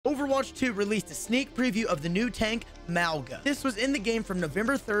Overwatch 2 released a sneak preview of the new tank, Mauga. This was in the game from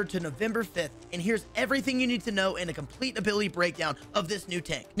November 3rd to November 5th, and here's everything you need to know in a complete ability breakdown of this new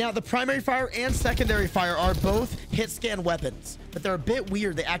tank. Now, the primary fire and secondary fire are both hit scan weapons, but they're a bit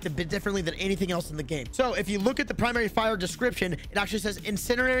weird. They act a bit differently than anything else in the game. So if you look at the primary fire description, it actually says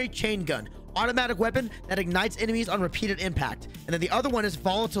incendiary chain gun, automatic weapon that ignites enemies on repeated impact. And then the other one is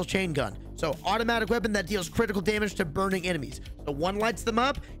volatile chain gun. So automatic weapon that deals critical damage to burning enemies. So one lights them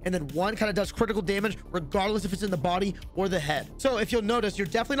up, and then one kind of does critical damage regardless if it's in the body or the head. So if you'll notice, you're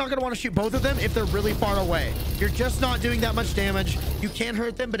definitely not going to want to shoot both of them if they're really far away. You're just not doing that much damage. You can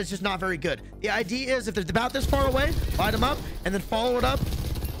hurt them, but it's just not very good. The idea is if they're about this far away, light them up and then follow it up.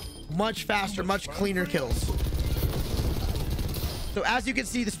 Much faster, much cleaner kills. So as you can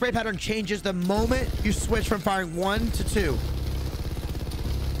see, the spray pattern changes the moment you switch from firing 1 to 2.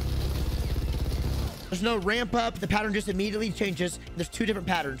 There's no ramp up. The pattern just immediately changes. There's two different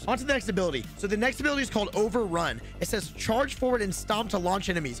patterns. On to the next ability. So the next ability is called Overrun. It says charge forward and stomp to launch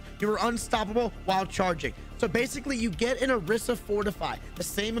enemies. You are unstoppable while charging. So basically you get an Orisa Fortify. The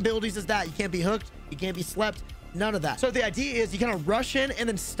same abilities as that. You can't be hooked. You can't be slept. None of that. So the idea is you kind of rush in and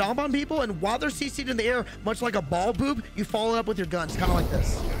then stomp on people, and while they're CC'd in the air, much like a ball boop, you follow it up with your guns, kind of like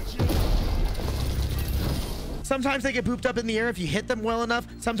this. Sometimes they get booped up in the air if you hit them well enough.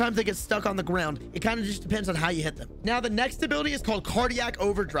 Sometimes they get stuck on the ground. It kind of just depends on how you hit them. Now, the next ability is called Cardiac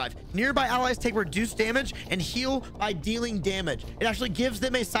Overdrive. Nearby allies take reduced damage and heal by dealing damage. It actually gives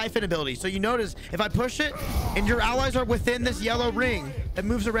them a siphon ability. So you notice if I push it and your allies are within this yellow ring that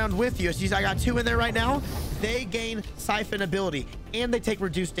moves around with you. So you see, I got 2 in there right now. They gain siphon ability and they take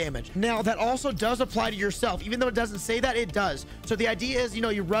reduced damage. Now, that also does apply to yourself. Even though it doesn't say that, it does. So the idea is, you know,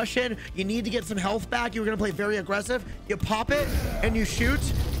 you rush in, you need to get some health back. You're going to play very aggressive. You pop it and you shoot,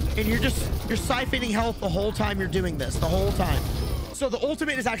 and you're siphoning health the whole time you're doing this, the whole time. So the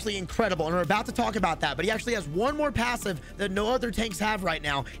ultimate is actually incredible, and we're about to talk about that, but he actually has one more passive that no other tanks have right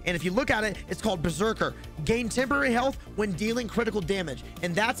now. And if you look at it, it's called Berserker. Gain temporary health when dealing critical damage,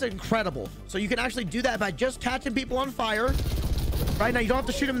 and that's incredible. So you can actually do that by just catching people on fire. Right now, you don't have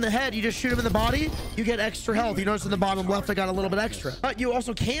to shoot him in the head. You just shoot him in the body. You get extra health. You notice in the bottom left, I got a little bit extra. But you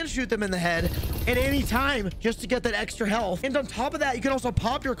also can shoot them in the head at any time just to get that extra health. And on top of that, you can also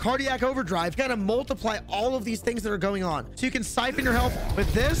pop your Cardiac Overdrive, kind of multiply all of these things that are going on. So you can siphon your health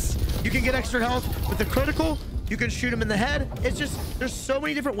with this. You can get extra health with the critical. You can shoot him in the head. It's just, there's so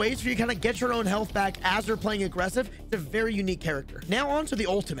many different ways for you to kind of get your own health back as they're playing aggressive. It's a very unique character. Now on to the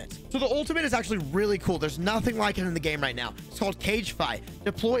ultimate. So the ultimate is actually really cool. There's nothing like it in the game right now. It's called Cage Fi.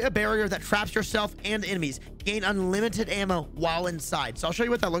 Deploy a barrier that traps yourself and enemies. Gain unlimited ammo while inside. So I'll show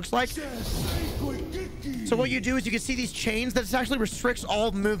you what that looks like. So what you do is you can see these chains that actually restricts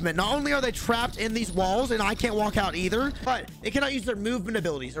all movement. Not only are they trapped in these walls, and I can't walk out either, but they cannot use their movement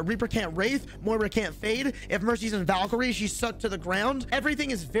abilities. A Reaper can't Wraith, Moira can't Fade. If Mercy's in Valkyrie, she's sucked to the ground.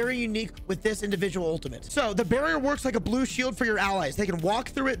 Everything is very unique with this individual ultimate. So the barrier works like a blue shield for your allies. They can walk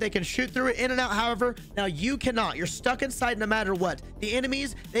through it, they can shoot through it, in and out. However, now you cannot. You're stuck inside no matter what. The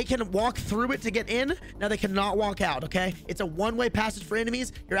enemies, they can walk through it to get in. Now they cannot walk out, okay? It's a one-way passage for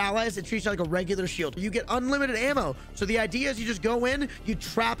enemies. Your allies, it treats you like a regular shield. You get unlimited ammo. So the idea is you just go in, you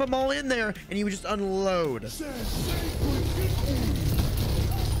trap them all in there, and you just unload. It's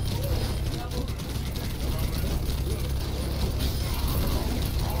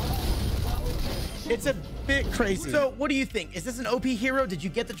a bit crazy. So what do you think? Is this an OP hero? Did you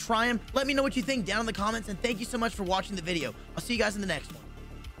get to try him? Let me know what you think down in the comments, and thank you so much for watching the video. I'll see you guys in the next one.